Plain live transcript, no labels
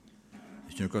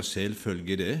ikke noe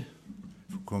selvfølge det,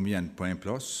 for å komme igjen på en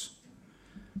plass.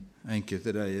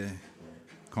 Enkelte de er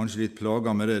kanskje litt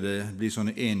plaget med det blir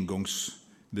sånne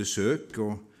engangsbesøk,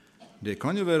 og det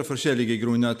kan jo være forskjellige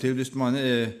grunner til. Hvis man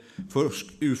er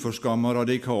uforskammet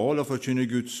radikal og forkynner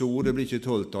Guds ord, det blir ikke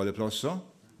tålt alle plasser.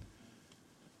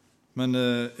 Men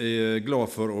jeg er glad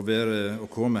for å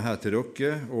komme her til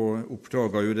dere, og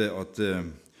oppdager jo det at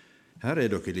her er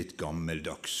dere litt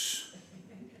gammeldags,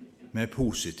 med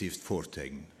positivt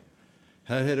fortegn.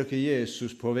 Her har dere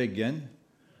Jesus på veggen,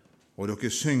 og dere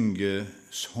synger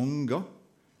sanger.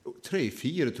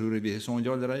 3-4 tror jeg vi har sånn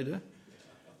allerede.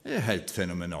 Det er helt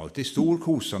fenomenalt. De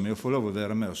storkoser med å få lov å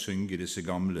være med og synge disse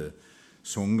gamle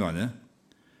sangene.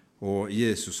 Og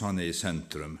Jesus, han er i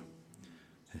sentrum.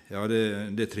 Ja,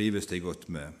 det trives jeg godt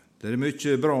med. Det er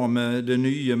mye bra med det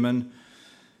nye, men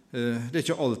det er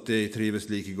ikke alt jeg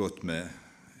trives like godt med.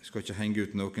 Jeg skal ikke henge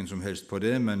ut noen som helst på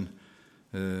det, men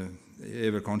jeg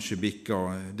er vel kanskje bikka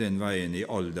den veien i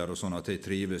alder og sånn at jeg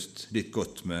trives litt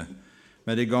godt med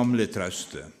det gamle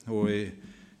trauste, og jeg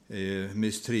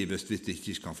mistrives hvis jeg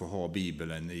ikke kan få ha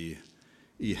Bibelen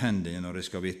i hendene når jeg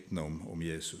skal vitne om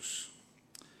Jesus.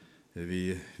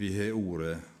 Vi har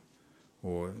ordet,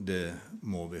 og det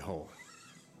må vi ha.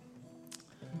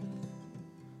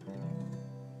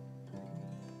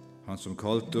 Han som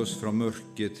kalte oss fra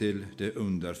mørket til det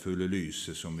underfulle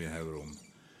lyset som vi hører om.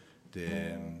 Det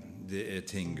er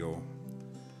ting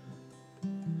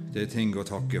å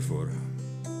takke for.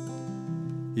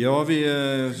 Ja, vi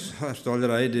er hørt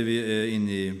allerede, vi er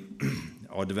inne i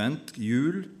advent,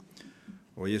 jul,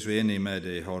 og jeg er så enig med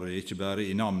det. Jeg har ikke bare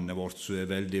i navnet vårt som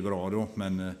er veldig bra da,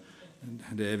 men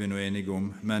det er vi nå enige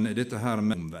om. Men dette her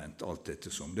med omvendt, alt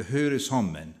dette som, det hører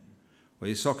sammen. Og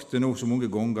jeg har sagt det nå så mange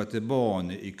ganger at det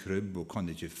barnet i krybba kan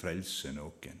ikke frelse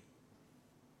noen.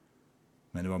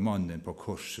 Men det var mannen på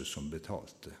korset som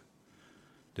betalte.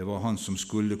 Det var han som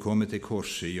skulle komme til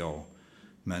korset, ja.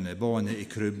 Men barnet i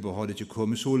krybba hadde ikke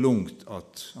kommet så langt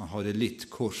at han hadde litt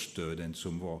korsdøden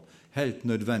som var helt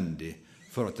nødvendig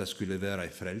for at det skulle være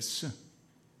en frelse.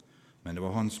 Men det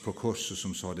var hans på korset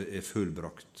som sa det er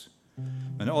fullbrakt.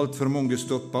 Men alt for mange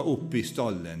stoppet opp i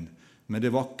stallen med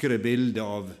det vakre bildet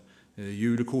av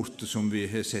julekortet som vi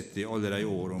har sett i alle de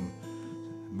år om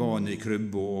barnet i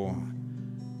krybba, og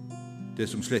det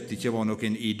som slett ikke var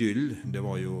noen idyll. Det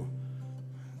var jo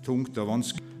tungt og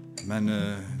vanskelig. Men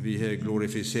vi har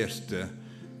glorifisert det,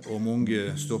 og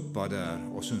mange stopper der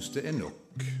og synes det er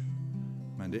nok.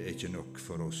 Men det er ikke nok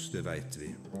for oss, det vet vi.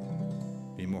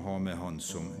 Vi må ha med han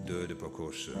som døde på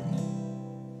korset.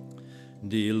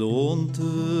 De lånte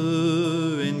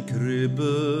en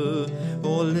krybbe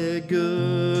og legge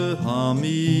ham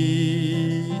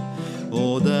i,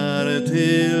 og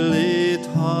dertil et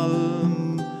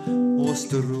halm og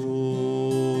strå.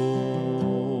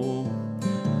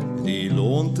 De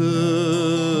lånte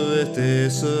et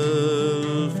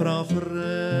esel fra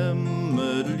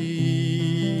fremmed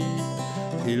li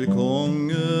til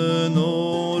kongen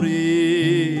å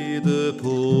ride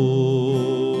på.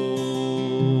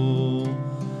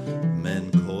 Men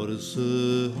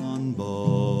korset han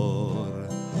bar,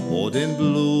 og den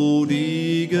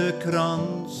blodige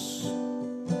krans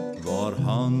var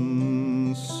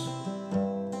hans.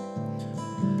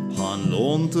 Han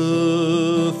lånte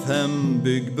 5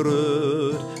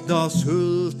 byggbrød da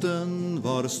sulten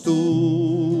var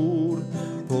stor,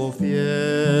 på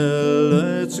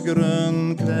fjellets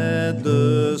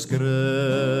grønnkledde skrent.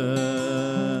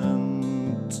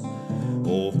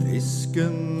 Og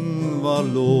fisken var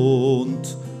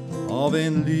lånt av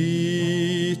en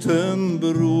liten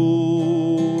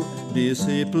bror,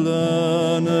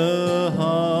 disiplene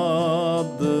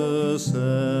hadde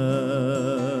sendt.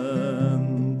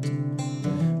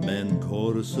 Men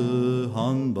korset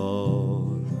han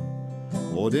bar,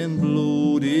 og den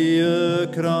blodige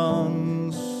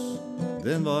krans,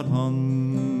 den var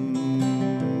hans.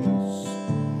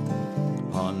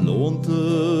 Han lånte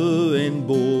en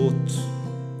båt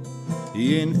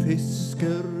i en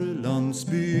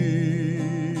fiskerlandsby,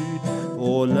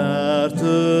 og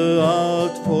lærte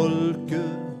alt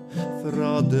folket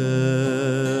fra den.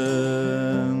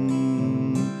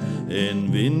 En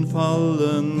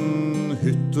vindfallen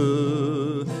hytte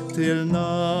til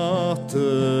nattely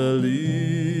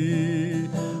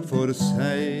for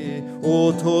seg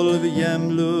og 12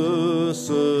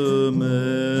 hjemløse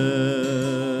menn.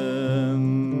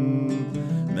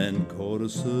 Men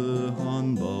korset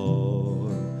han bar,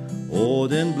 og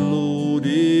den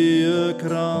blodige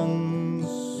krans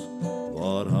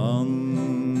var hans.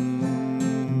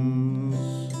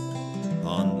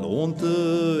 Han lånte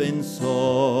en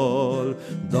sal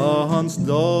da hans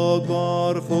dag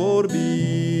var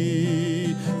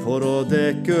forbi, for å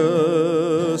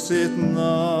dekke sitt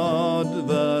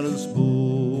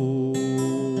nadværsbord.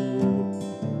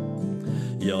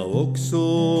 Ja,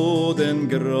 også den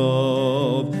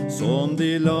grav som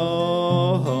de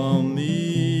la ham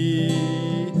i,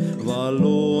 var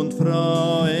lånt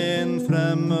fra en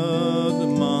fremmed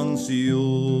manns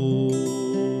jord.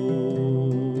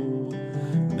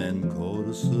 Men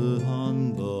korset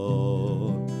han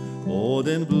bar, og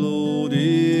den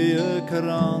blodige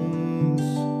krans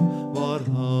var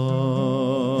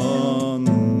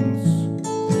hans.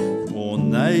 Å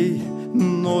nei,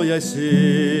 når jeg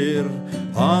ser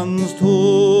hans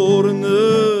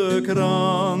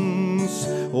tornekrans,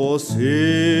 og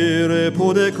ser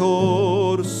på det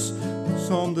kors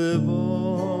som det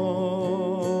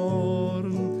var,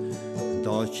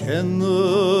 da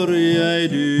kjenner jeg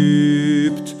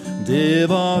dypt, det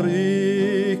var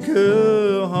ikke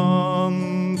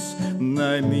hans,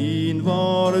 nei, min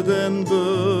var den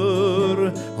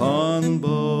bør han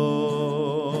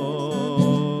bar.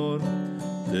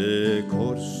 Det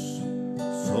kors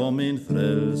som min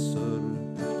frelser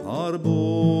har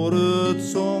båret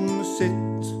som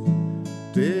sitt,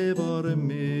 det var mitt.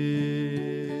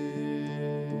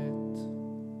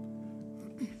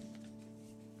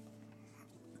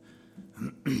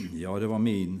 Ja, det var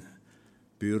min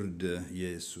byrde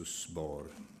Jesus bar,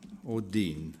 og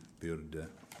din byrde.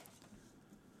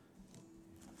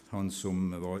 Han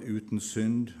som var uten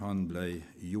synd, han blei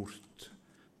gjort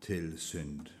til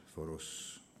synd for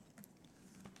oss.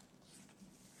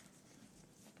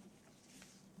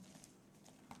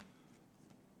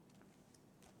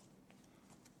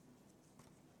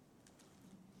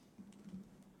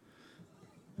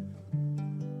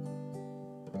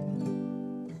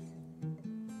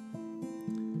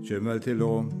 Kjem vel til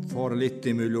å fare litt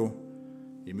imellom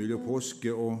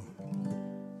påske og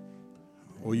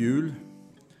jul,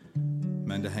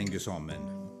 men det henger sammen.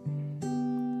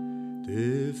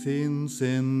 Det finns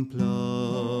en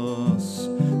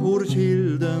plass hvor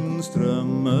kilden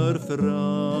strømmer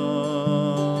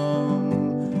fram,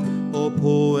 og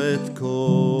på et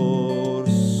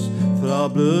kors fra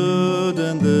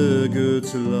blødende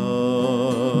Guds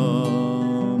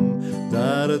lam,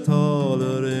 der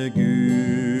taler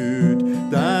Gud,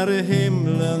 der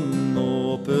himmelen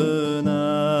åpen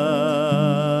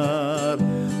er,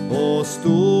 og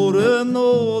store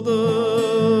nåde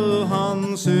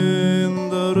hans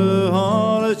syndere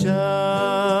har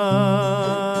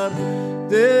kjær.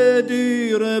 Det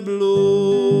dyre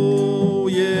blod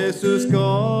Jesus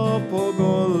gav på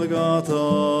Golgata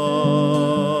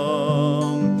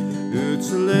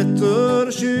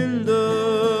utsletter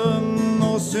skylden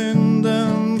og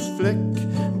syndens flekk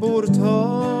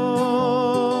borttar.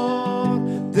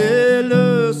 Det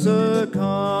løse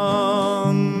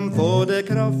kan få det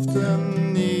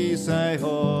kraften i seg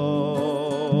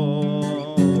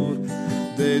har.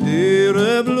 Det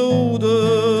dyre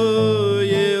blodet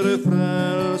gir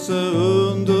frelse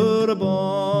underbar.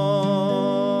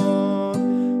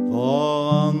 Hva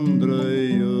andre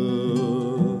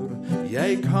gjør,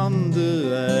 jeg kan det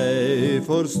ei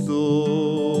forstå,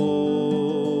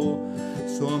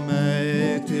 som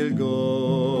meg til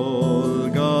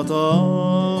Golgata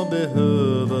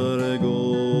behøver gå,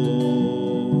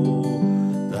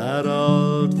 der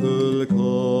alt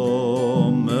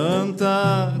fullkomment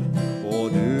er, og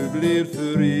du blir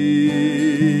fri.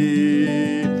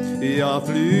 Ja,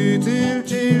 fly til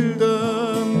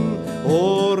kilden,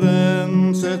 og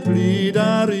renset bli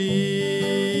deri.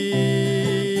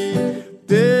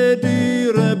 Det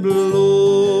dyre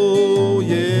blod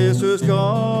Jesus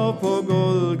gav på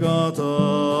Golgata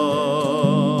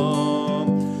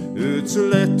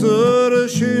utsletter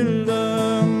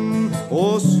skylden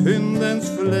og syndens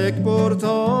flekk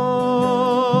borttar.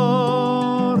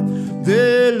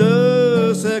 Det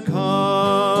løse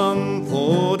kan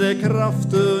få det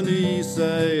kraften i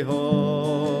seg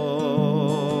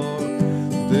har.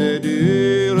 Det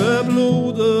dyre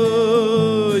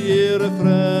blodet gir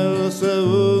frelse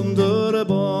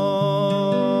underbar.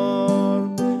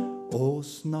 Og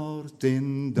snart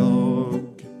en dag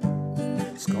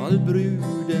skal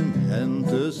bruden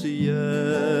hentes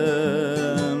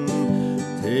hjem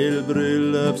til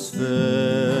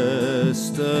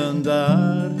bryllupsfesten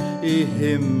der i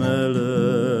himmelen.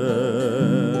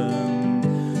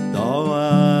 Da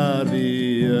er vi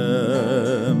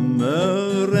hjemme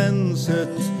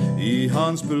renset i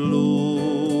hans blod.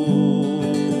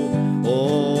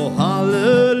 Og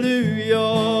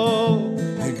halleluja,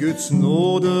 Guds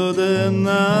nåde den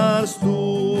er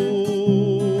stor.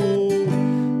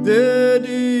 Det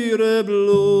dyre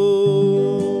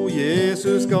blod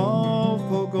Jesus gav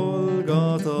på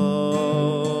Golgata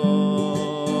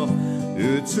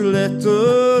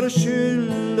sletter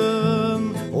skylden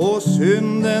og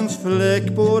syndens flekk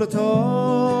bortar.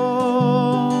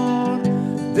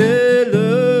 Det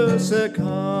løser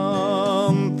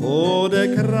kamp og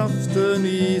det kraften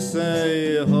i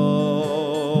seg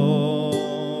har.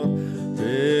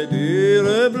 Det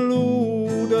dyre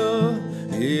blodet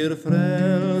gir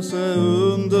frelse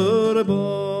underbar.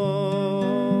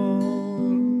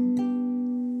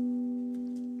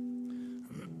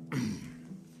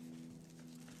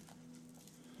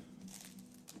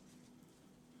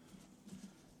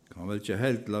 Kan vel ikke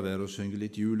helt la være å synge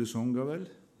litt julesanger, vel?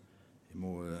 Vi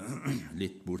må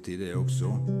litt borti det også.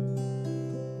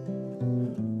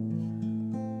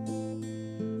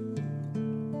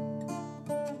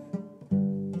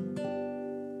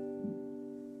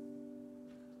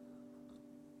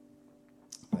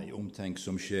 Ei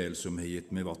omtenksom sjel som har gitt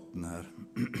meg vatten her.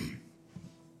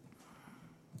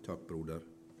 Takk, broder.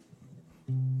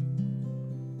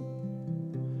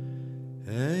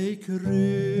 Ei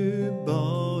krybba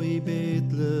i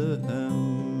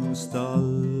Betlehem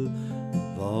stall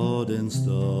var den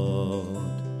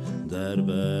stad der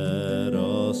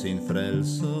bæra sin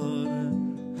frelser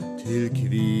til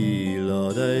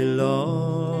kvila dei la,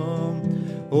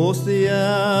 og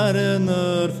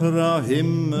stjerner fra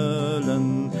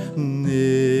himmelen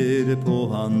ned på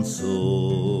han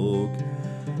såg.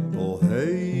 På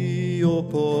høy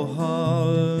og på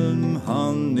halm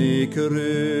han i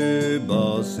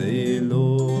krybba seg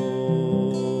låg.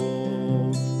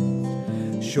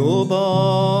 Sjå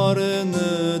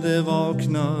barnet det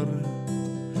vaknar,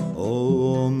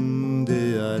 og om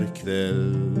det er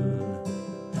kveld,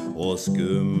 og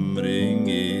skumring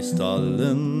i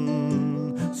stallen,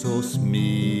 så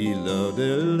smiler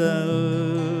det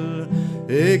lell.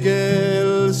 Jeg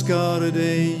elskar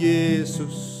deg,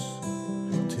 Jesus,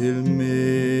 til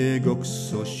meg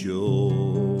også sjå.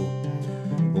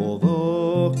 Og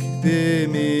våk ved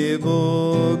mi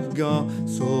vågga,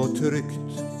 så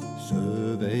trygt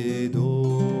søv ei då.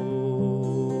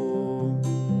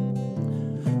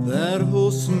 Vær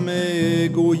hos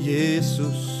meg, o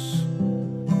Jesus,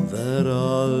 vær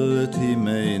alltid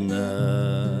meg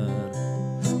nær,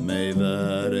 meg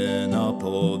værena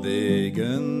på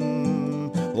vegen,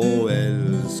 og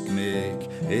elsk meg,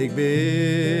 jeg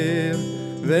ber.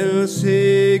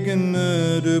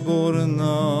 Velsigne du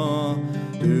borna,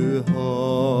 du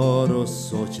har oss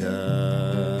så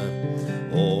kjær,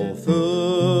 og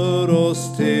før oss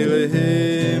til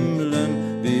himmelen,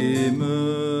 vi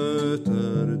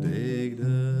møter deg der.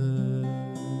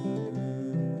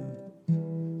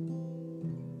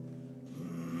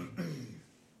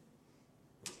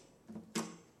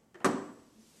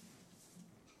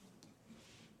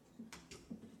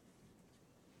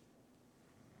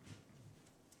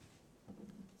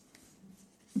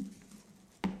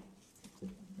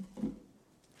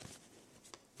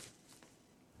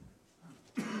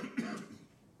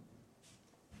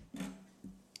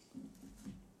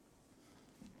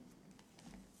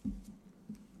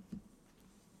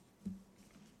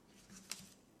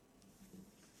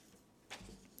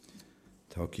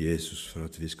 Takk, Jesus, for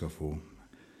at vi skal få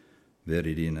være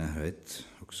i din nærhet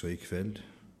også i kveld.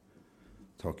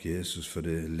 Takk, Jesus, for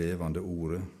det levende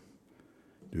ordet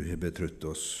du har betrutt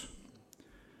oss.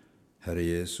 Herre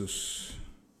Jesus,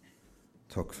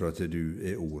 takk for at du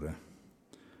er ordet.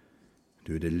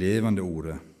 Du er det levende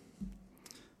ordet.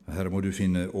 Herre, må du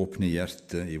finne åpne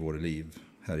hjerte i våre liv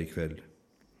her i kveld.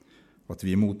 At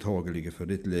vi er mottagelige for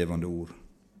ditt levende ord.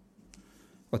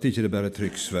 At ikke det bare er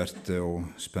trykksverte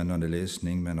og spennende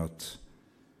lesning, men at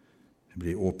det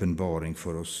blir åpenbaring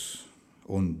for oss,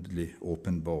 åndelig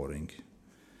åpenbaring,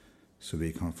 så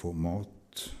vi kan få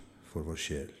mat for vår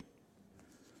sjel.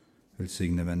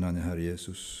 Velsigne vennene, Herre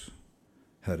Jesus.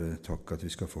 Herre, takk at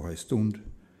vi skal få ha en stund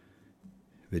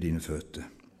ved dine føtter.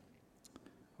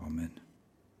 Amen.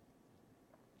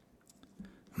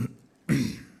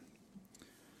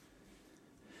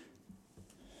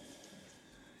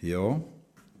 Ja,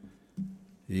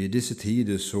 i disse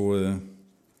tider så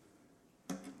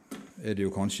er det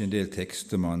jo kanskje en del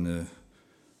tekster man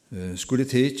skulle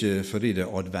teke fordi det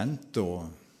er advent,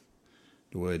 og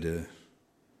da er det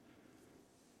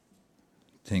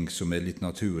ting som er litt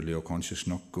naturlig å kanskje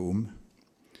snakke om.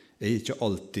 Jeg er ikke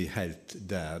alltid helt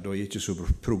der, da er jeg ikke så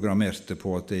programmert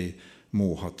på at jeg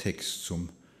må ha tekst som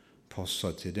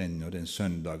passer til den og den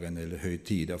søndagen eller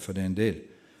høytida for den del,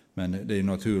 men det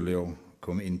er naturlig å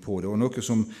komme inn på det. Og noe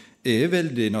som er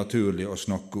veldig naturlig å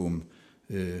snakke om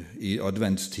i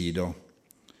adventstida,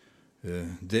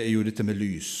 det er jo dette med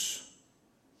lys,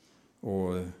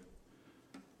 og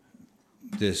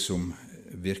det som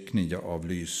virkninger av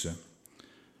lyset.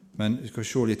 Men vi skal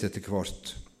se litt etter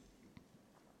hvert.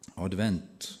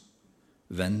 Advent,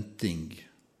 venting.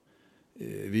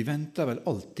 Vi venter vel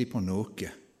alltid på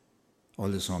noe,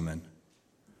 alle sammen.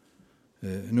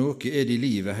 Noe er det i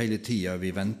livet hele tiden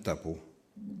vi venter på.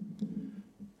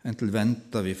 Enten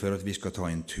venter vi for at vi skal ta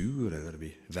en tur, eller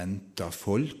vi venter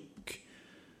folk.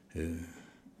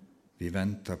 Vi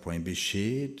venter på en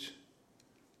beskjed.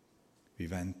 Vi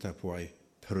venter på en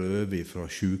prøve fra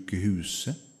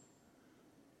sykehuset.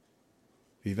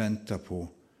 Vi venter på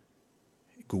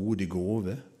gode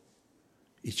gaver.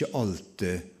 Ikke alt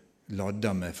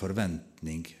laddet med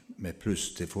forventning, med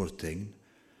pluss til fortegn.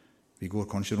 Vi går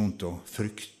kanskje rundt og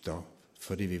frykter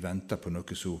fordi vi venter på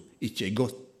noe som ikke er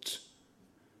godt.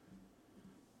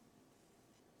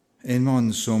 En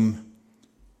mann som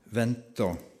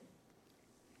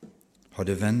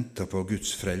hadde ventet på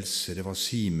Guds frelse, det var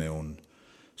Simeon,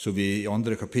 som vi i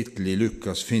 2. kapittel i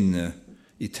Lukas finner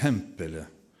i tempelet.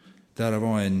 Der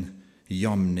var en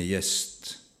jamne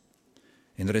gjest,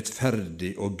 en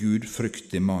rettferdig og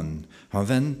gudfryktig mann. Han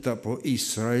ventet på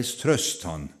Israels trøst,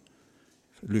 han.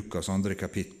 Lukas 2.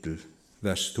 kapittel,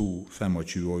 vers 2,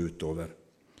 25 og utover.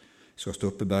 Jeg skal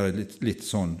stoppe bare litt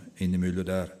sånn innimellom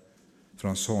der, for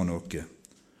han sa noe.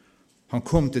 Han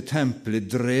kom til tempelet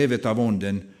drevet av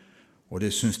ånden, og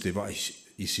det syntes jeg var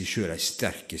i seg selv en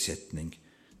sterk setning.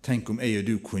 Tenk om jeg og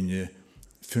du kunne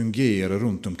fungere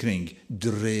rundt omkring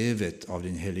drevet av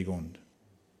din hellige ånd.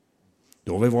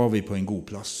 Da var vi på en god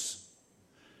plass.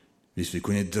 Hvis vi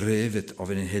kunne drevet av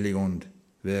den hellige ånd,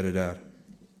 være der.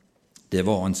 Det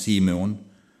var han Simeon,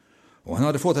 og han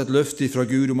hadde fått et løfte fra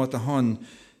Gud om at han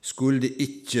skulle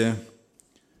ikke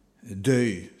dø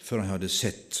før han hadde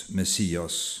sett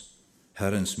Messias,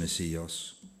 Herrens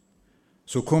Messias.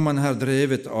 Så kom han her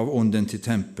drevet av ånden til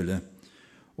tempelet,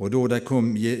 og da de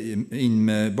kom inn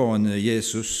med barnet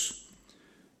Jesus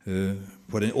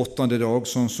på den 8. dag,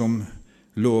 sånn som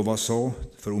lova sa,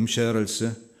 for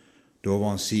omskjærelse, da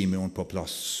var han Simeon på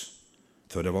plass,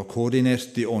 for det var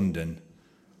koordinert i ånden.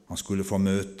 Han skulle få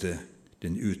møte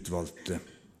den utvalgte.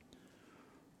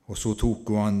 Og så tok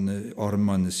han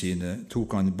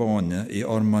barnet i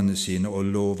armene sine og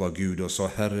lova Gud og sa,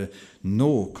 Herre,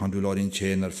 nå kan du la din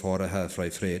tjener fare herfra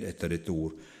i fred etter ditt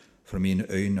ord, for mine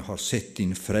øyne har sett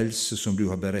din frelse som du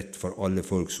har beredt for alle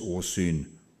folks åsyn.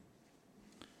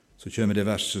 Så kommer det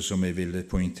verset som jeg ville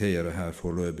poengtere her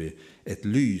foreløpig. Et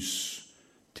lys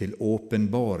til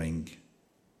åpenbaring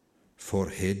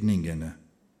for hedningene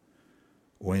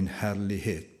og en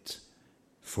herlighet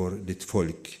for ditt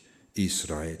folk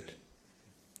Israel.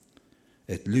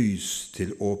 Et lys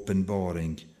til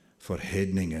åpenbaring for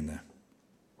hedningene.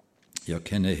 Ja,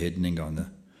 hvem er hedningene?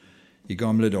 I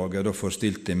gamle dager da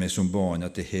forstilte jeg meg som barn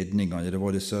at hedningene, det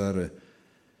var disse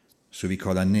som vi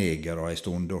kaller negere en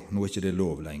stund, og nå er ikke det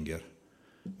lov lenger.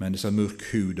 Men disse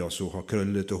mørkhuda som har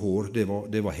krøllete hår,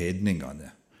 det var hedningene.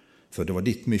 For det var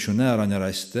dit misjonærene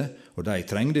reiste, og de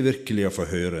trengte virkelig å få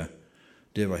høre.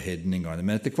 Det var hedningene.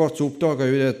 Men etter hvert så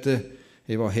oppdaget jeg at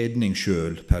jeg var hedning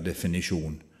selv per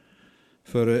definisjon.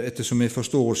 For ettersom jeg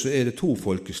forstår, så er det to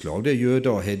folkeslag. Det er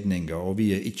jøder og hedninger, og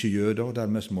vi er ikke jøder, og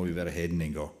dermed må vi være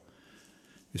hedninger.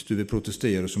 Hvis du vil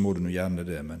protestere, så må du nå gjerne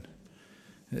det, men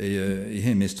jeg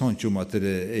har mistanke om at det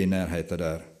er i nærheten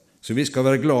der. Så vi skal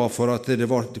være glad for at det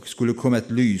skulle komme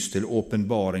et lys til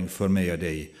åpenbaring for meg og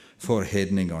deg, for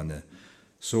hedningene.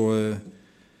 Så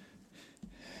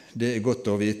det er godt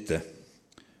å vite.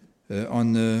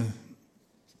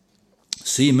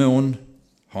 Simeon,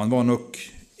 han var nok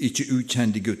ikke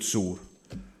ukjent i Guds ord,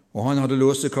 og han hadde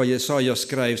låst hva Jesaja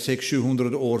skrev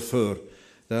 600-700 år før,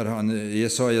 der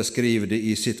Jesaja skriver det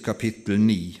i sitt kapittel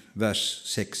 9, vers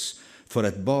 6. For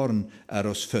et barn er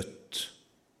oss født,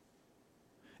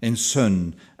 en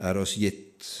sønn er oss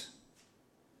gitt.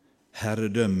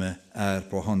 Herredømme er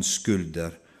på hans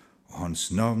skulder, og hans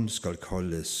navn skal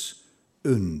kalles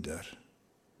Under.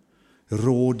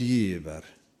 Rådgiver,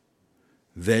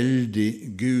 veldig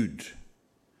Gud,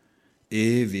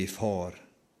 evig Far,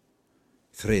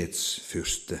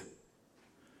 fredsfyrste.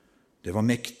 Det var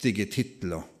mektige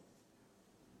titler.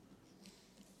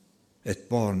 Et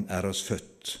barn er oss født.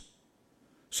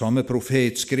 Samme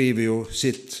profet skriver jo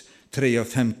sitt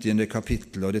 53.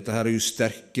 kapittel, og dette her er jo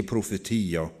sterke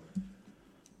profetier.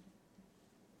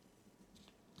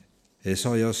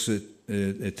 Esaias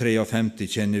 53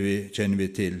 kjenner vi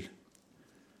til,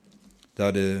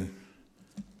 der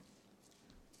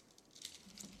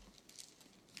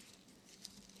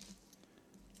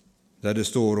det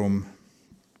står om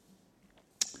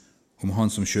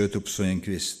han som skjøt opp som en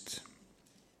kvist,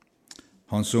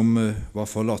 han som var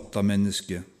forlatt av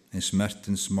mennesket, en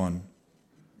smertens mann.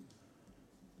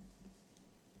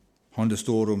 Han det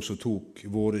står om som tok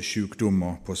våre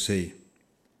sykdommer på seg.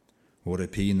 Våre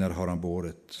piner har han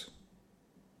båret.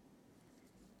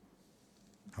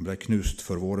 Han ble knust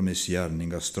for våre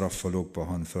misgjerninger, straffa lå på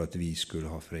han for at vi skulle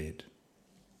ha fred.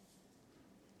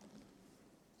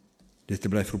 Dette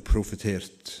ble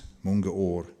profetert mange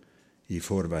år i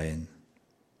forveien.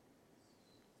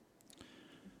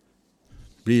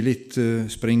 Blir litt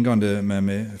springende med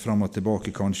meg fram og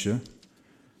tilbake kanskje,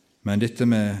 men dette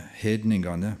med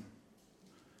hedningene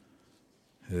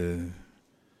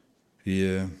vi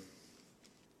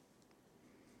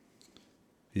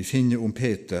finner om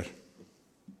Peter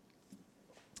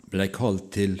ble kalt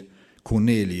til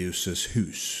Kornelius'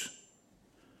 hus.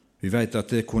 Vi vet at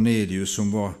det Kornelius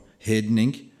som var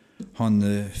hedning, han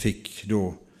fikk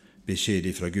da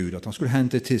beskjed fra Gud at han skulle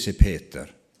hente til seg Peter,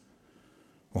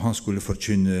 og han skulle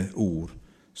forkynne ord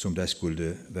som de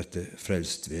skulle bli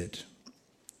frelst ved.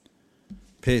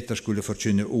 Peter skulle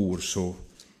forkynne ord som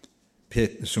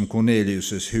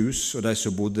Kornelius' hus, og de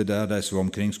som bodde der, de som var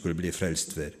omkring, skulle bli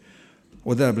frelst ved.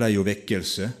 Og der ble jo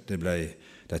vekkelse.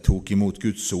 De tok imot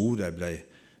Guds ord, de ble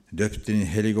døpt inn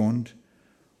i Hellig Ånd.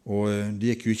 Og det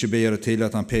gikk jo ikke bedre til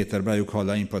at Peter ble jo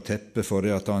kallet inn på teppet for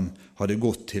det at han hadde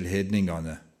gått til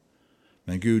hedningene.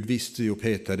 Men Gud visste jo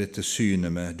Peter dette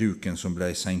synet med duken som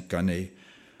ble senket ned,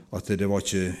 at det var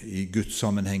ikke i Guds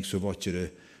sammenheng så var ikke det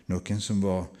noen som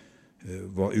var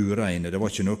ureine. Det var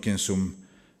ikke noen som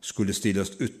skulle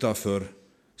stilles utenfor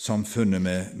samfunnet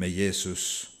med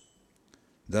Jesus.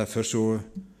 Derfor så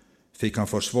fikk han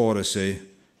forsvare seg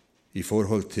i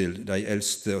forhold til de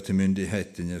eldste og til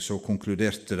myndighetene. Så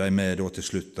konkluderte de med da til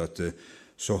slutt at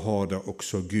så har da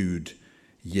også Gud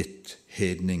gitt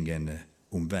hedningene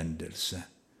omvendelse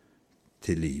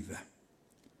til livet.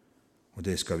 Og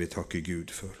det skal vi takke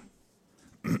Gud for.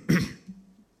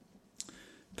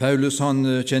 Paulus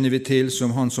han kjenner vi til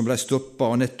som han som ble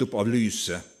stoppet nettopp av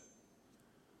lyset.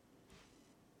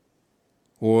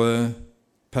 Og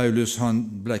Paulus han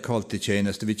ble kalt til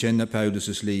tjeneste. Vi kjenner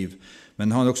Paulus' liv,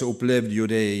 men han også opplevde jo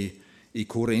det i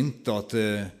Korint, at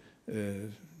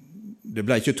det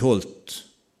ble ikke tålt,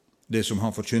 det som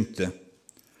han forkynte.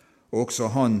 Og også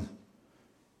han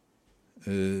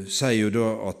sier jo da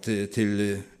at til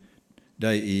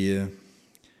de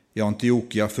i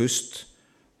Antiokia først,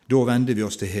 da vender vi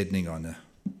oss til hedningene.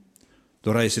 Da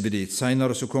reiser vi dit.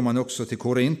 Senere så kom han også til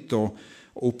Korint og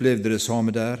opplevde det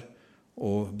samme der,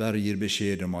 og bare gir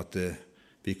beskjed om at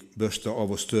vi børster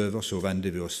av oss støv, og så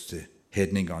vender vi oss til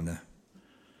hedningene.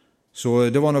 Så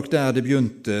det var nok der det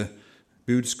begynte,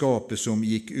 budskapet som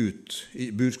gikk ut.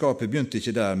 Budskapet begynte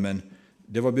ikke der, men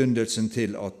det var begynnelsen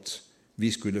til at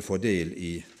vi skulle få del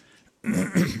i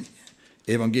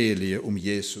evangeliet om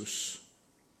Jesus.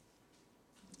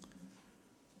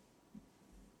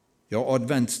 Ja,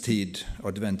 adventstid.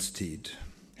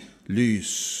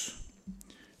 Lys.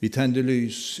 Vi tenner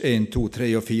lys, 1, 2,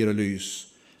 3 og 4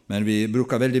 lys, men vi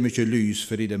bruker veldig mye lys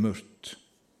fordi det er mørkt.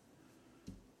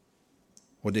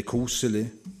 Og det er koselig,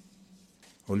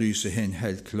 og lyset har en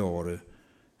helt klar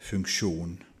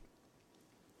funksjon.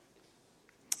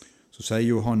 Så sier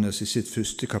Johannes i sitt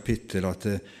første kapittel at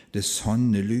det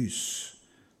sanne lys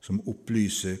som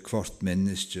opplyser hvert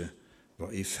menneske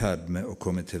var i ferd med å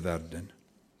komme til verden.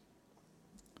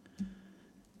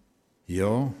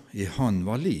 Ja, i han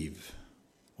var liv,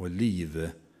 og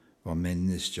livet var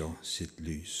mennesker sitt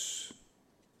lys.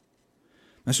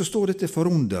 Men så står dette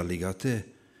forunderlige at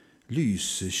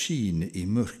lyset skiner i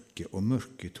mørket, og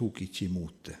mørket tok ikke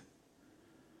imot det.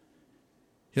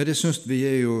 Ja, det synes vi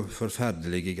er jo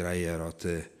forferdelige greier, at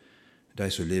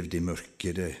de som levde i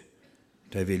mørket,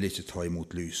 de ville ikke ta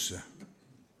imot lyset.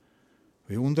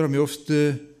 Og jeg undrer meg ofte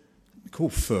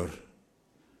hvorfor.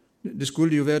 Det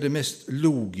skulle jo være det mest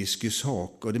logiske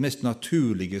sak, og det mest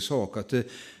naturlige sak, at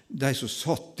de som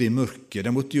satt i mørket,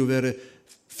 de måtte jo være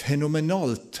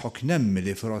fenomenalt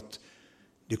takknemmelige for at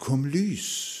det kom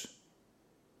lys.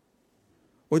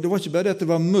 Og det var ikke bare at det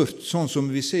var mørkt, sånn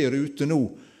som vi ser ute nå,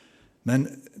 men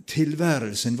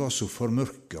tilværelsen var så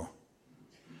formørket.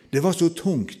 Det var så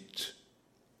tungt.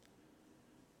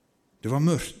 Det var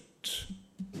mørkt.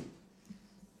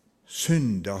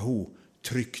 Synda hun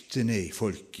trykte ned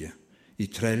folket i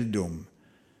trelldom,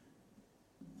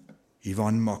 i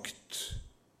vanmakt.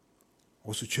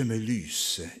 Og så kommer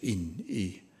lyset inn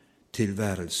i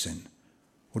tilværelsen,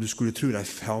 og du skulle tro de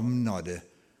famna det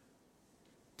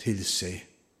til seg.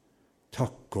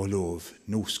 Takk og lov,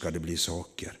 nå skal det bli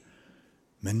saker.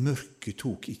 Men mørket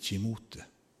tok ikke imot det.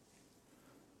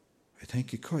 Jeg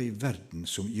tenker, hva i verden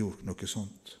som gjorde noe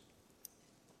sånt?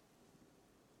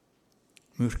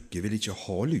 Mørket vil ikke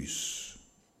ha lys.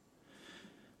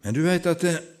 Men du vet at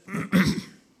det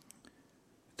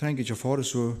trenger ikke å fare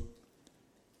så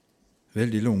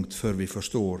veldig langt før vi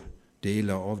forstår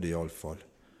deler av det i alle fall.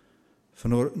 For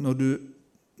når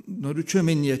du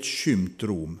kommer inn i et skymt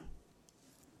rom,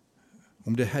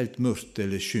 om det er helt mørkt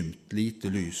eller skymt, lite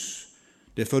lys,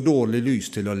 det er for dårlig lys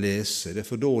til å lese, det er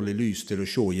for dårlig lys til å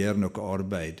se og gjøre noe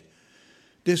arbeid.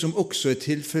 Det som også er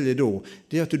tilfellet da,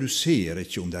 det er at du ser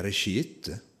ikke om det er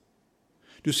skite.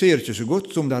 Du ser ikke så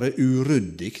godt om det er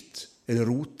uryddigt eller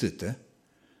rotete.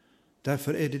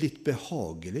 Derfor er det litt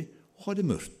behagelig å ha det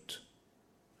mørkt.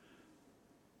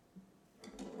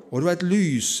 Og du vet,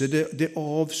 lyset, det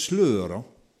avslører,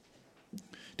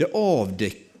 det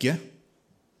avdekker,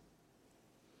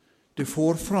 det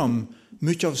får fram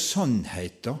mye av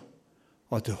sannheten,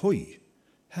 at høy,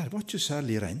 her var ikke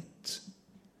særlig rent.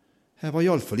 Her var i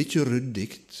alle fall ikke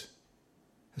ryddigt.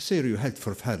 Her ser det jo helt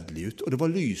forferdelig ut, og det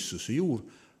var lyset som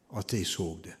gjorde at jeg så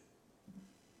det.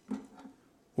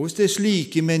 Og hvis det er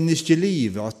slik i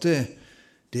menneskelivet at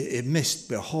det er mest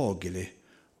behagelig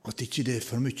at ikke det er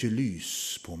for mye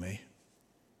lys på meg.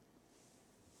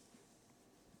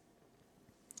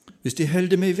 Hvis de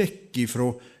holder meg vekk ifra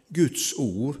Guds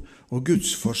ord og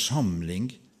Guds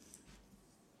forsamling,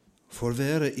 får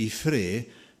være i fred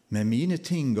med mine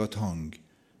ting og tang,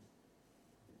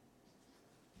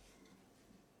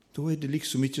 da er det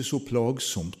liksom ikke så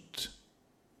plagsomt,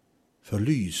 for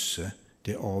lyset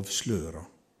det avslører.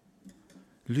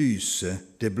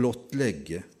 Lyset det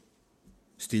blottlegger,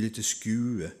 stiller til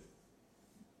skue.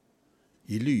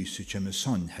 I lyset kommer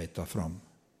sannheten fram.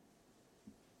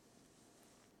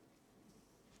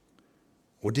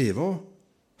 Og det var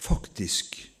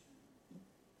faktisk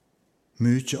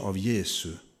mye av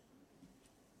Jesu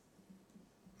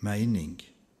mening,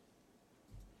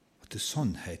 at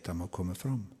sannheten må komme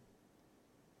fram.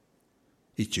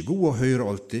 Ikke god å høre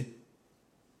alltid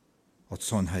at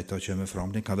sannheten kommer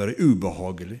fram. Den kan være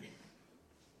ubehagelig.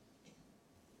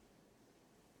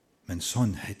 Men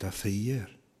sannheten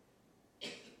frigjør.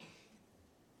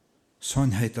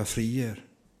 Sannheten frigjør.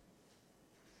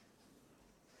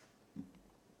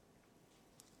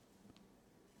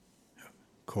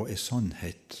 Hva er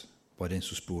sannhet, var den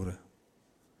som sporer.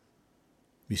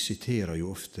 Vi siterer jo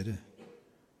ofte det.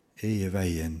 Jeg er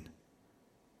veien,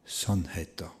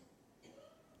 sannheten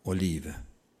og livet.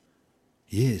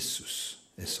 Jesus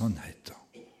er sannheten.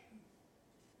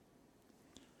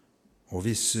 Og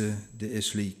hvis det er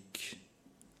slik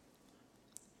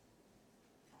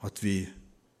at vi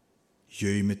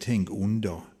gjøymer ting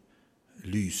unna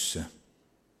lyset,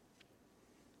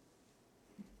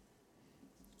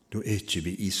 da er ikke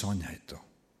vi i sannheten.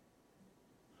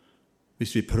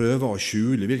 Hvis vi prøver å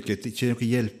skjule, hvilket ikke er noe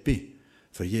hjelp i,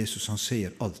 for Jesus han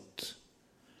ser alt.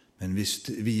 Men hvis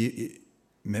vi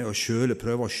med oss sjøle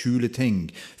prøver å skjule ting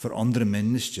for andre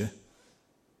mennesker,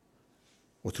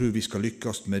 og tror vi skal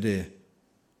lykkes med det,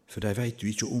 for de vet jo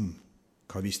ikke om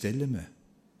hva vi steller med.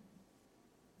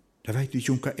 De vet jo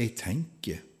ikke om hva jeg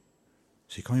tenker,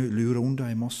 så jeg kan jo lure unna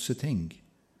en masse ting.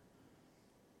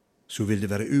 Så vil det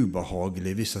være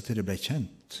ubehagelig hvis at det ble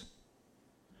kjent.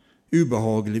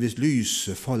 Ubehagelig hvis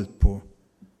lyset falt på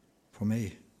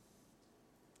meg.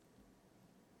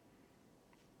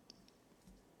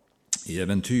 I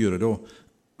eventyret da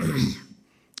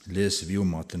leser vi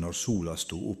om at når sola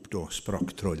stod opp, da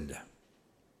sprakk trollet.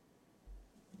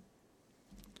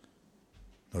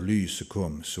 Når lyset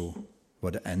kom, så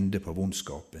var det ende på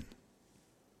vondskapen.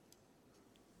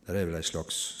 Det er vel en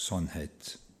slags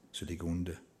sannhet som ligger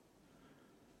under.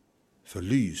 For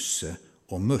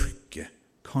lyset og mørket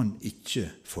kan ikke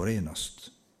forenes.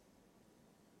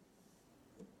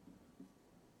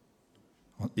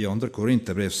 I 2.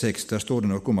 Korinterbrev 6 der står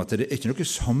det noe om at det er ikke noe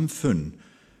samfunn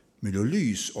mellom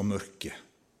lys og mørke.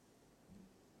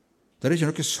 Det er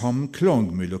ikke noe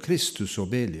samklang mellom Kristus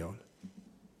og Belial,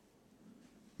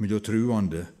 mellom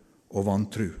truende og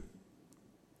vantru.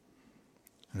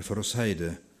 For å si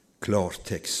det klar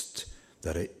tekst,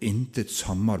 det er intet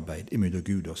samarbeid mellom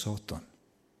Gud og Satan.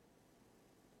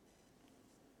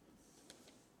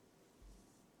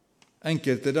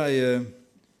 Enkelte de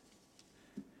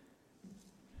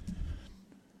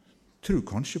tror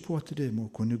kanskje på at det må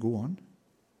kunne gå an.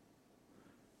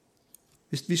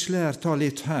 Hvis vi slår ta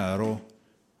litt her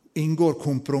og inngår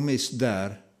kompromiss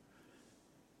der,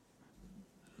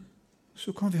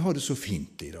 så kan vi ha det så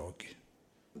fint i dag.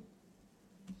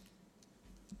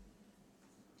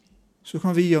 Så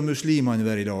kan vi og muslimene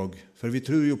være i dag, for vi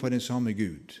tror jo på den samme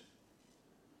Gud.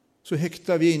 Så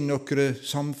hekter vi inn noen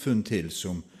samfunn til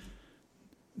som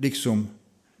liksom,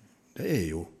 det er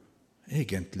jo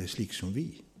egentlig slik som vi.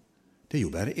 Det er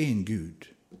jo bare én Gud.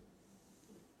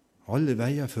 Alle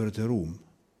veier fører til Rom.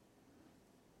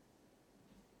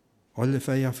 Alle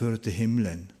veier fører til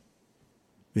himmelen,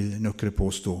 vil noen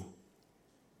påstå.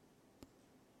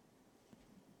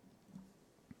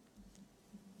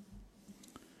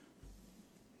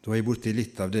 Da er jeg borti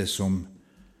litt av det som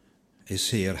jeg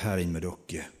ser her inn med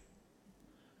dere.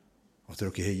 At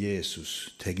dere har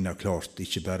Jesus tegnet klart,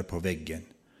 ikke bare på veggen,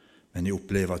 men jeg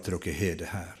opplever at dere har det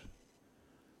her.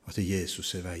 At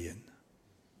Jesus er veien.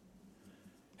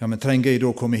 Ja, men trenger jeg da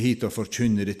å komme hit og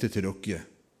forkynne dette til dere?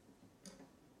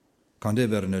 Kan det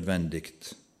være nødvendig?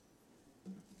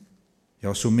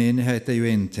 Ja, som menighet er jo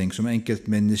en ting, som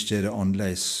enkeltmenneske er det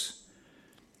annerledes.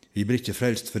 Vi blir ikke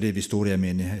frelst fordi vi står i en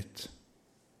menighet.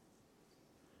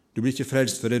 Du blir ikke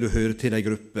frelst fordi du hører til en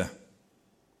gruppe,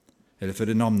 eller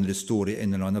fordi navnet ditt står i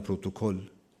en eller annen protokoll.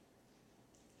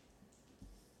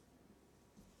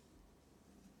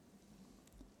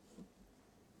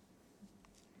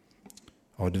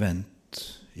 Advent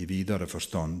i videre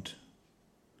forstand.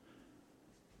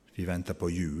 Vi venter på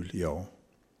jul, ja.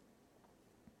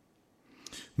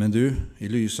 Men du, i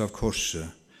lys av korset,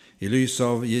 i lys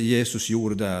av Jesus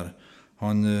gjorde der,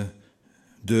 han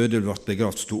døde, ble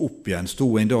begravd, stod opp igjen,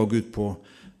 stod en dag ut på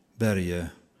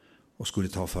berget og skulle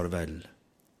ta farvel.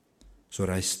 Så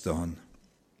reiste han.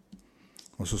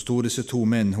 Og så stod disse to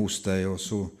menn hos deg, og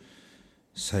så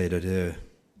sier det,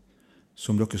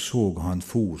 som dere så han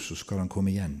for, så skal han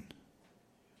komme igjen.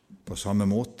 På samme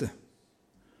måte.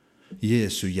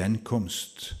 Jesu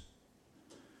gjenkomst.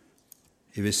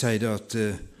 Jeg vil si det at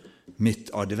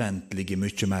mitt advent ligger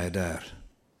mye mer der.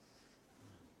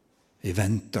 Jeg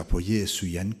venter på Jesu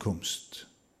gjenkomst.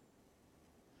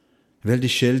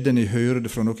 Veldig sjelden jeg hører det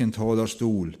fra noen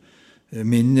talerstol,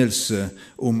 minnelse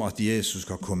om at Jesus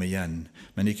skal komme igjen.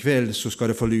 Men i kveld så skal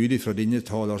det få lyde fra denne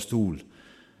talerstol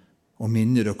og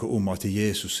minne dere om at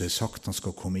Jesus har sagt han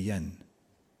skal komme igjen.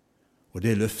 Og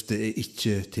det løftet er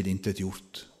ikke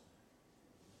tilintetgjort.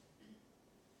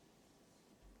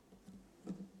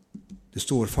 Det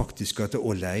står faktisk at det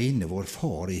alene vår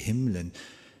Far i himmelen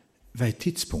vet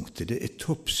tidspunktet. Det er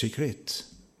topp sekret.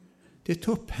 Det er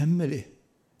topp hemmelig.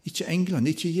 Ikke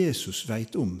englene, ikke Jesus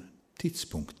vet om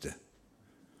tidspunktet.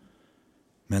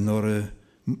 Men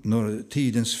når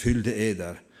tidens fylde er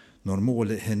der, når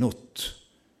målet er nådd,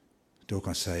 da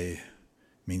kan si,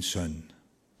 min sønn,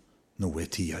 nå er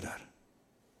tida der.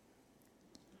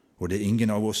 Og det er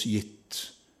ingen av oss gitt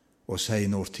å si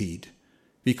når tid.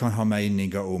 Vi kan ha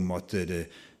meninger om at det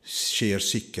skjer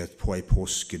sikkert på ei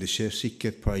påske, det skjer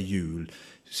sikkert på ei jul,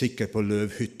 sikkert på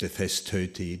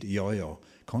løvhyttefesthøytid. Ja,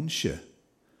 kanskje.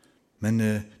 Men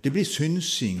det blir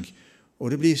synsing,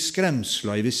 og det blir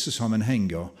skremsler i visse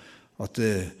sammenhenger, at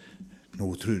nå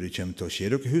tror det kommer til å skje.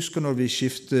 Dere husker når vi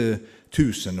skiftet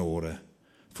tusenåret.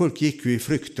 Folk gikk jo i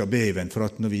frykt og beven for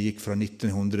at når vi gikk fra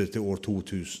 1900 til år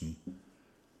 2000,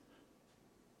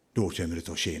 da kommer det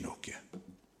til å skje noe.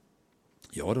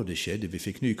 Ja da, det skjedde. Vi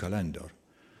fikk ny kalender.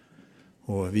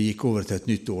 Og vi gikk over til et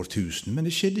nytt årtusen. Men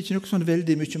det skjedde ikke noe sånn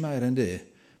veldig mye mer enn det,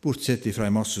 bortsett fra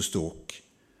en masse ståk.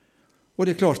 Og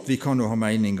det er klart vi kan jo ha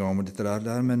meninger om dette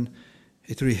der, men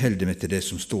jeg tror jeg holder meg til det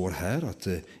som står her, at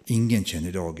ingen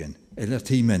kjenner dagen eller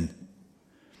timen.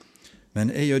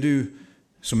 Men jeg og du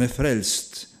som er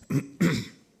frelst,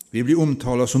 vi blir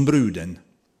omtalt som bruden,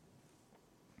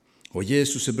 og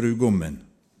Jesus er brudgommen.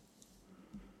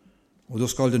 Og da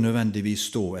skal det nødvendigvis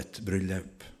stå et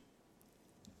bryllup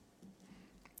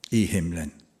i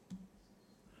himmelen.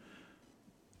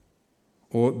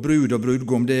 Og brud og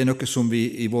brudgom, det er noe som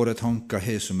vi i våre tanker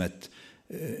har som et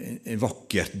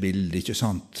vakkert bilde, ikke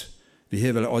sant? Vi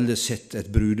har vel alle sett et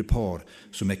brudepar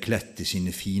som er kledt i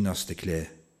sine fineste klær.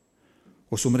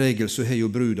 Og som regel så har jo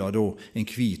bruda da en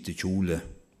hvit kjole.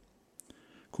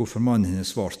 Hvorfor mannen er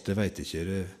svart, det vet jeg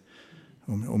ikke.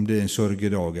 Om det er en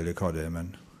sørgedag eller hva det er,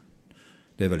 men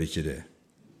det er vel ikke det.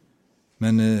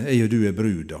 Men jeg og du er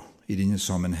bruda i denne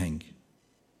sammenheng.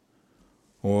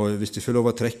 Og hvis jeg får lov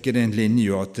å trekke den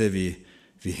linja at vi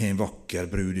har en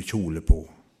vakker brudekjole på.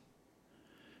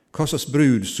 Hva slags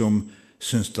brud som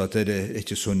syns at det er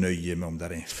ikke så nøye med om det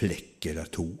er en flekk eller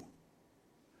to?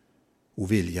 Hun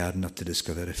vil gjerne at det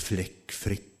skal være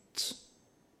flekkfritt.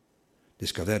 Det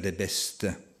skal være det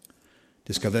beste.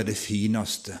 Det skal være det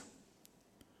fineste.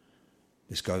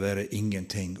 Det skal være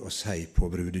ingenting å si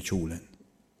på brudekjolen.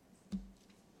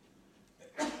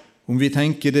 Om vi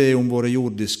tenker det om våre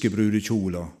jordiske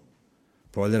brudekjoler,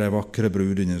 på alle de vakre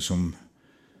brudene som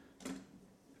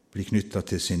blir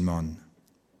knyttet til sin mann,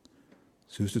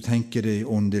 så hvis du tenker det i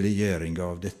åndeliggjøring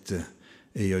av dette,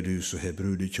 jeg og du som har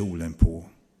brudekjolen på,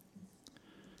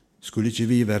 skulle ikke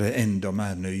vi være enda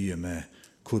mer nøye med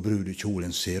hvor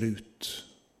brudekjolen ser ut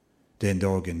den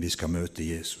dagen vi skal møte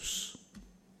Jesus?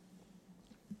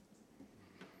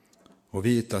 Og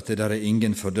vite at det der er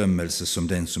ingen fordømmelse som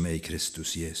den som er i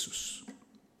Kristus Jesus.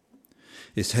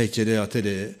 Jeg sier ikke det at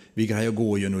vi greier å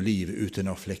gå gjennom livet uten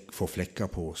å få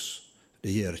flekker på oss.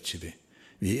 Det gjør ikke vi.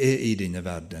 Vi er i denne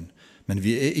verden, men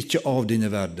vi er ikke av denne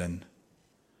verden.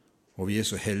 Og vi er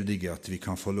så heldige at vi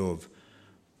kan få lov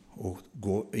å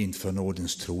gå inn for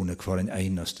nådens trone hver en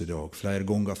eneste dag, flere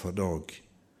ganger for dag,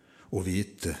 og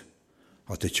vite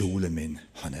at kjolen min,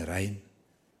 han er rein.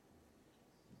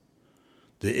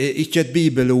 Det er ikke et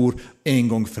bibelord, en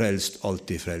gang frelst,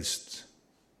 alltid frelst.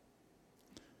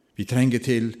 Vi trenger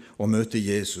til å møte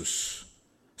Jesus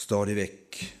stadig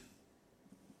vekk.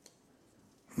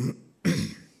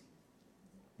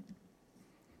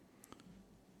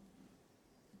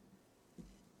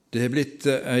 Det er blitt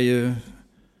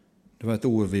det var et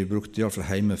ord vi brukte i alle fall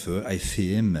hjemme før, ei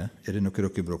feme. Er det noe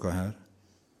dere bruker her?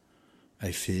 Ei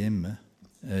feme,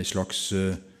 en slags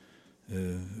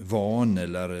vane,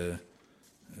 eller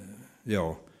ja.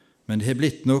 Men det har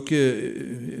blitt noe,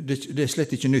 det er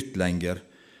slett ikke nytt lenger,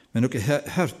 men dere har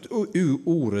hørt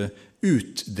ordet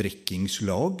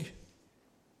utdrikkingslag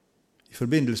i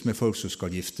forbindelse med folk som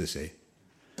skal gifte seg.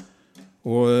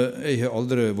 Og jeg har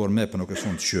aldri vært med på noe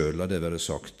sånt selv, det være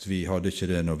sagt. Vi hadde ikke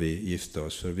det når vi gifte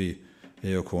oss, for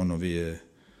jeg og kona, vi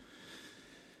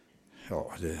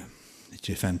det er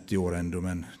ikke 50 år enda,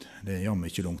 men det er jammen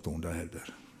ikke langt unna heller.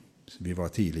 Så vi var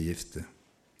tidlig gifte.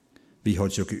 Vi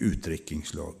hadde ikke noe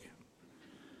utdrikkingslag.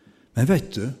 Men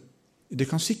vet du, det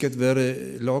kan sikkert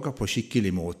være laget på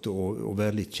skikkelig måte og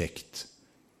være litt kjekt.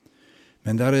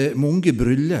 Men det er mange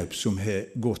bryllup som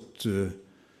har gått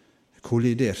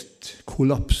kollidert,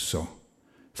 kollapsa,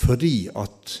 fordi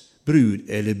at brud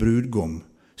eller brudgom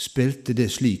spilte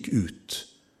det slik ut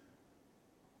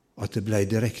at det ble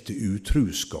direkte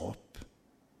utruskap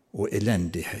og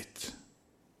elendighet.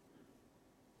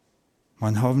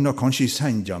 Man havna kanskje i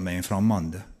senga med en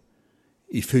fremmande,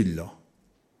 i fylla,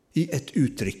 i et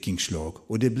utdrikkingslag,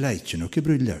 og det ble ikke noe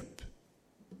bryllup.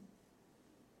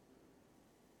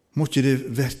 Må ikke det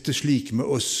verte slik med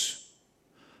oss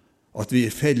at vi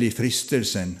faller i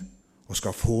fristelsen og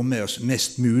skal få med oss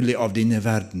mest mulig av denne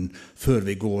verden før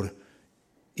vi går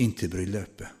inn til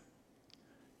bryllupet?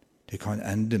 Det kan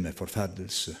ende med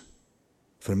forferdelse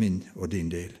for min og din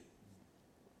del.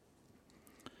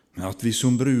 Men at vi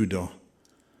som bruda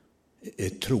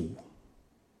er tro,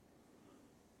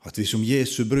 at vi som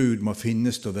Jesu brud må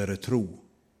finnes til å være tro,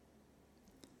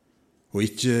 og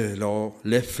ikke la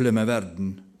lefle med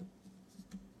verden,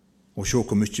 og se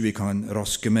hvor mye vi kan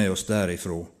raske med oss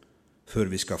derifra,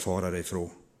 før vi skal fare derifra.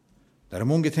 Det er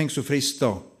mange ting som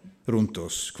frister rundt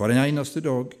oss, hver eneste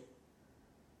dag.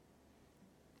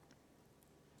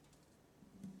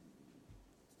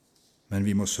 Men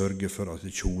vi må sørge for at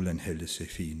kjolen holder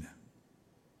seg fine.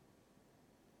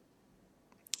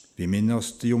 Vi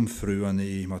minnes jomfruene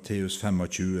i Matteus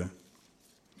 25,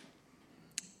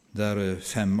 der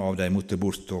 5 av dem måtte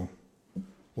bort og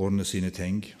ordne sine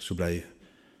ting. Så ble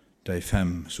de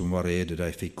 5 som var rede,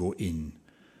 de fikk gå inn,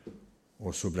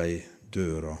 og så ble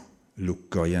døra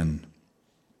lukka igjen.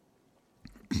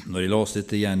 Når jeg las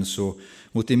dette igjen, så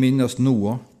måtte jeg minnes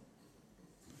Noah,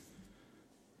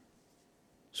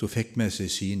 som fikk med seg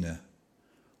sine,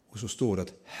 og så står det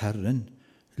at Herren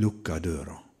lukka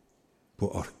døra på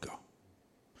arka.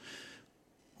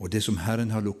 Og det som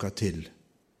Herren har lukket til,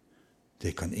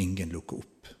 det kan ingen lukke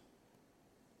opp.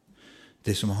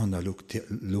 Det som han har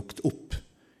lukket opp,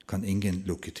 kan ingen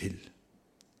lukke til.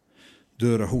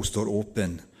 Døra hun står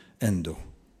åpen enda.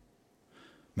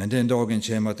 Men den dagen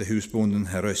kommer at husbonden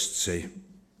har røst seg,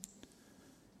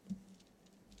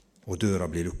 og døra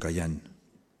blir lukket igjen.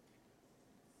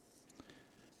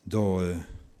 Da er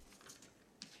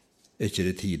ikke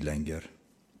det tid lenger.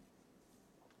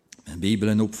 Men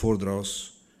Bibelen oppfordrer oss,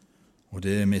 og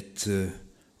det er mitt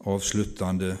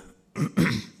avsluttende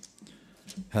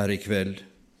her i kveld,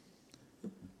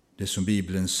 det som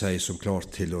Bibelen sier så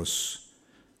klart til oss,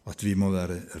 at vi må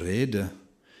være rede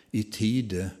i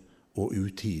tide og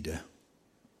utide.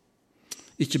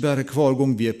 Ikke bare hver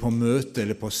gang vi er på møte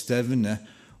eller på stevne,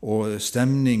 og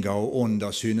stemninga og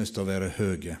ånda synes å være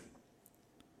høye.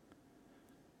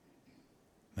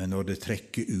 Men når det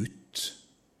trekker ut,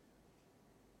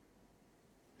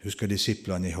 husker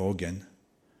disiplene i hagen,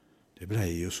 det ble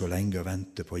jo så lenge å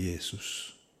vente på Jesus.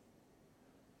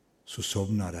 Så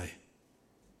sovna de.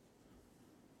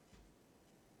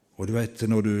 Og du vet,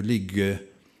 når du ligger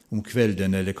om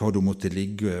kvelden, eller hva du måtte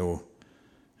ligge,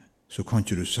 så kan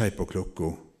ikke du si på klokka,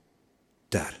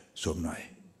 der sovna jeg.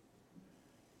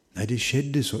 Nei, det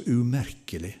skjedde så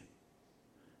umerkelig.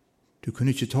 Du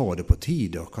kunne ikke ta det på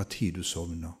tida, hva tid du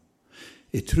sovna.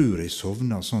 Jeg tror jeg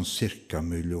sovna sånn cirka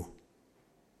mellom.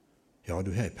 Ja, du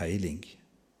har peiling.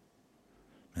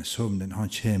 Men søvnen,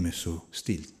 han kommer så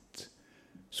stilt,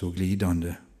 så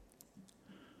glidende.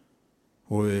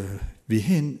 Og Vi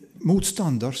har en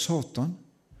motstander, Satan,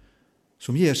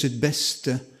 som gjør sitt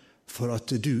beste for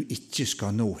at du ikke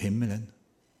skal nå himmelen.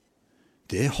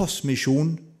 Det er hans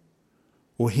misjon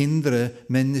å hindre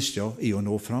mennesker i å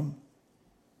nå fram.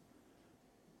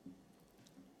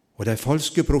 Og de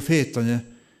falske profetene,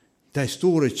 de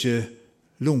står ikke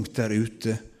langt der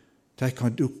ute. De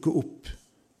kan dukke opp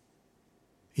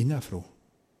innenfra.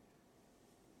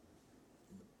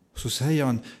 Så sier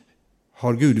han,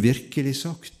 har Gud virkelig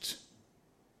sagt?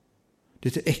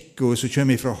 Dette ekkoet som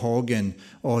kommer fra hagen,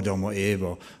 Adam og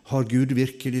Eva, har Gud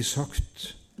virkelig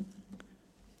sagt?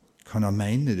 Kan han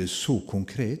mene det så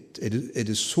konkret? Er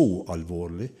det så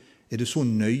alvorlig? Er det så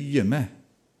nøye med?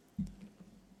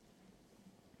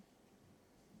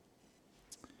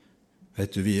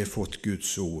 Vet du, vi har fått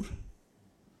Guds ord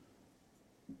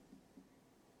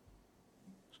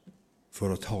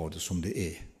for å ta det som det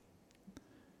er.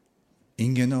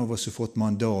 Ingen av oss har fått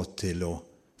mandat til å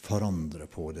forandre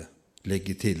på det,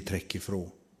 legge til, trekke fra.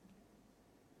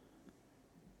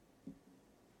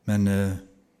 Men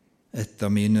et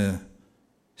av mine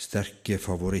sterke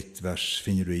favorittvers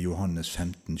finner du i Johannes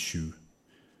 15,7.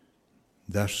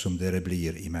 Dersom dere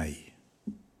blir i meg,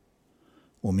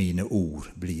 og mine ord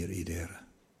blir i dere,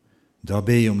 da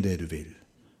be om det du vil,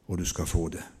 og du skal få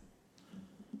det.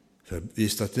 For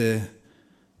hvis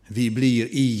vi blir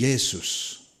i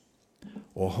Jesus,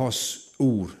 og hans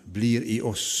ord blir i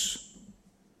oss,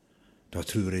 da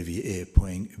tror jeg vi er på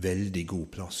en veldig god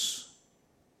plass.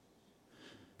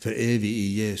 For er vi i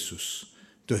Jesus,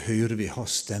 da hører vi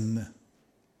hans stemme.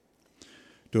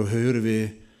 Da har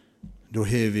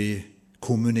vi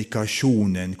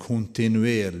kommunikasjonen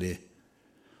kontinuerlig.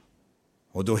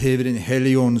 Og da har vi den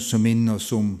Hellige Ånd som minner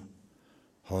oss om,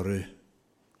 har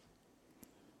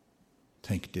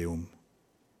tenkt deg om.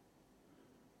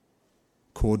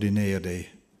 Koordiner deg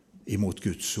imot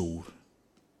Guds ord.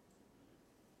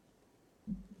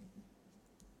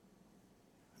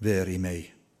 Vær i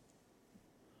meg.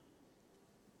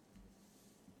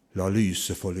 La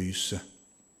lyset få lyse.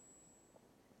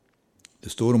 Det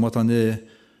står om at han er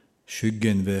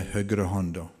skyggen ved høyre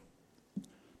handa.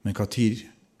 Men hva tid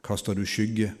kaster du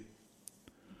skygge?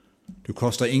 Du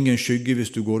kaster ingen skygge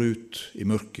hvis du går ut i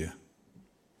mørket.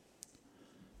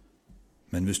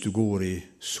 Men hvis du går i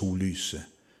sollyset,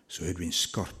 så er du en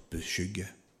skarpe skygge.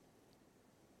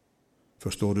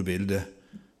 Forstår du bildet?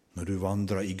 Når du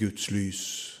vandrer i Guds lys,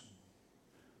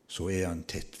 så er han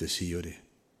tett ved siden din.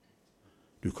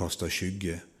 Du kaster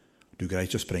skygge. Du greier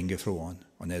ikke å sprenge fra han.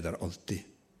 Han er der alltid.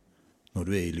 Når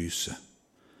du er i lyset,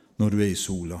 når du er i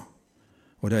sola,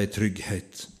 og det er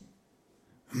trygghet,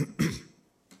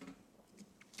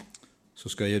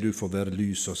 så skal du få være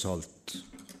lys og salt.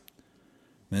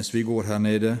 Mens vi går her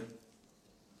nede,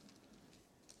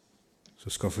 så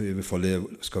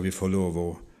skal vi få lov å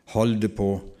holde på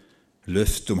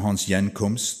løftet om hans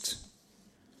gjenkomst.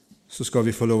 Så skal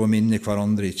vi få lov å minne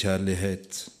hverandre i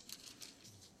kjærlighet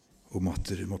om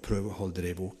at du må prøve å holde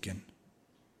deg våken.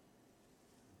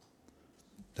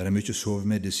 Det er mye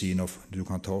sovemedisiner du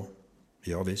kan ta.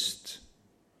 Ja visst.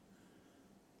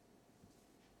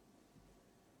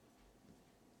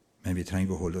 Men vi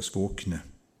trenger å holde oss våkne.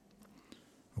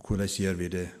 Og hvordan gjør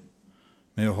vi det?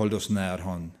 Med å holde oss nær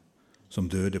han som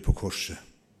døde på korset.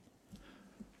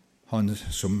 Han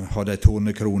som hadde ei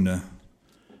tornekrone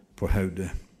på hodet.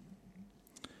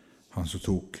 Han som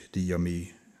tok dia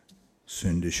mi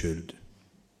syndig skyld.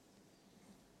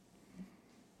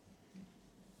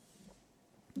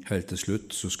 Helt til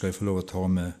slutt så skal jeg få lov å ta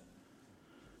med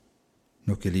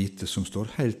noe lite som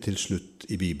står helt til slutt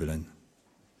i Bibelen.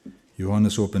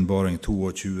 Johannes åpenbaring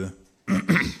 22.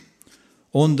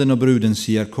 Ånden og bruden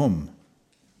sier kom,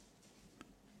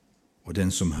 og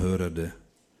den som hører det,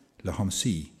 la ham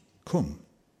si kom.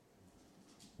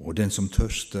 Og den som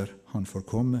tørster, han får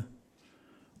komme,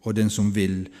 og den som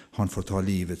vil, han får ta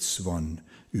livets vann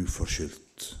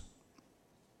uforskyldt.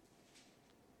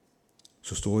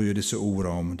 Så står jo disse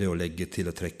ordene om det å legge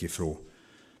til og trekke ifra.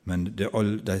 Men de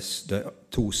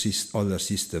to aller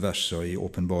siste versene i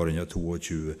åpenbaringen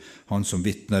 22, han som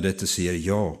vitner dette sier,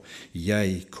 ja,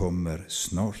 jeg kommer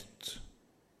snart.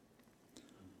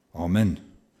 Amen.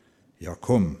 Ja,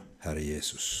 kom, Herre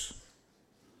Jesus.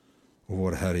 Og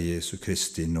vår Herre Jesu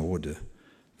Kristi nåde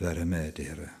være med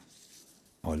dere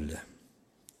alle.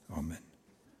 Amen.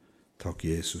 Takk,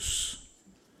 Jesus,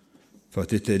 for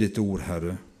at dette er ditt ord,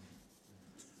 Herre.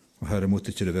 Og Herre, måtte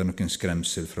ikke det være noen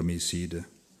skremsel fra min side,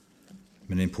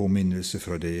 men en påminnelse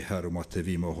fra deg, Herre, om at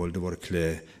vi må holde våre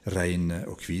klær rene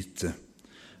og hvite,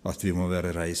 at vi må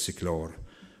være reiseklar,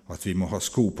 at vi må ha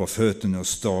sko på føttene og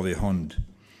stav i hånd,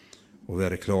 og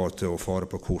være klar til å fare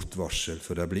på kort varsel,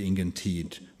 for det blir ingen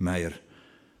tid mer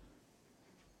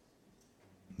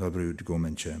når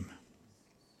brudgommen kommer.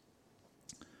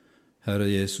 Herre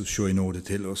Jesus, sjå i nåde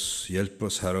til oss. Hjelp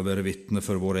oss, Herre, å være vitne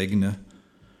for våre egne.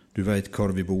 Du veit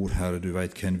hvor vi bor, Herre, du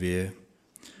veit hvem vi er,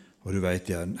 og du veit,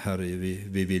 Herre,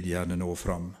 vi vil gjerne nå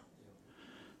fram.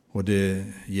 Og det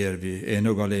gjør vi en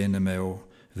og alene med å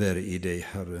være i deg,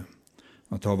 Herre.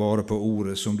 Å ta vare på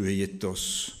ordet som du har gitt oss.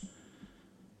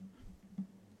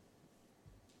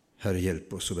 Herre,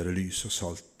 hjelp oss å være lys og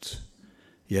salt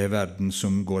i en verden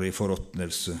som går i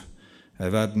forråtnelse,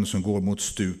 en verden som går mot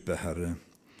stupet, Herre.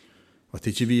 At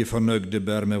ikke vi er fornøyde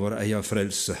bare med vår egen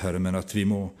frelse, Herre, men at vi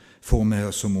må få med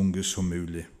oss så mange som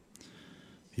mulig.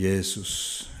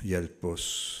 Jesus, hjelp oss.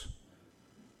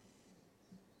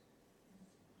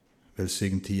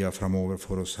 Velsign tida framover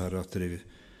for oss, Herre, at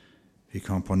vi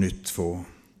kan på nytt få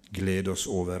glede oss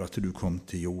over at du kom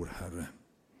til jord, Herre.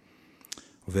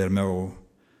 Og være med å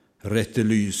rette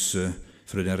lyset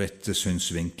fra den rette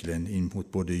synsvinkelen inn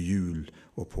mot både jul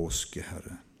og påske,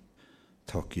 Herre.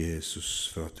 Takk, Jesus,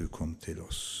 for at du kom til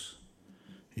oss.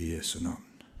 I Jesu navn.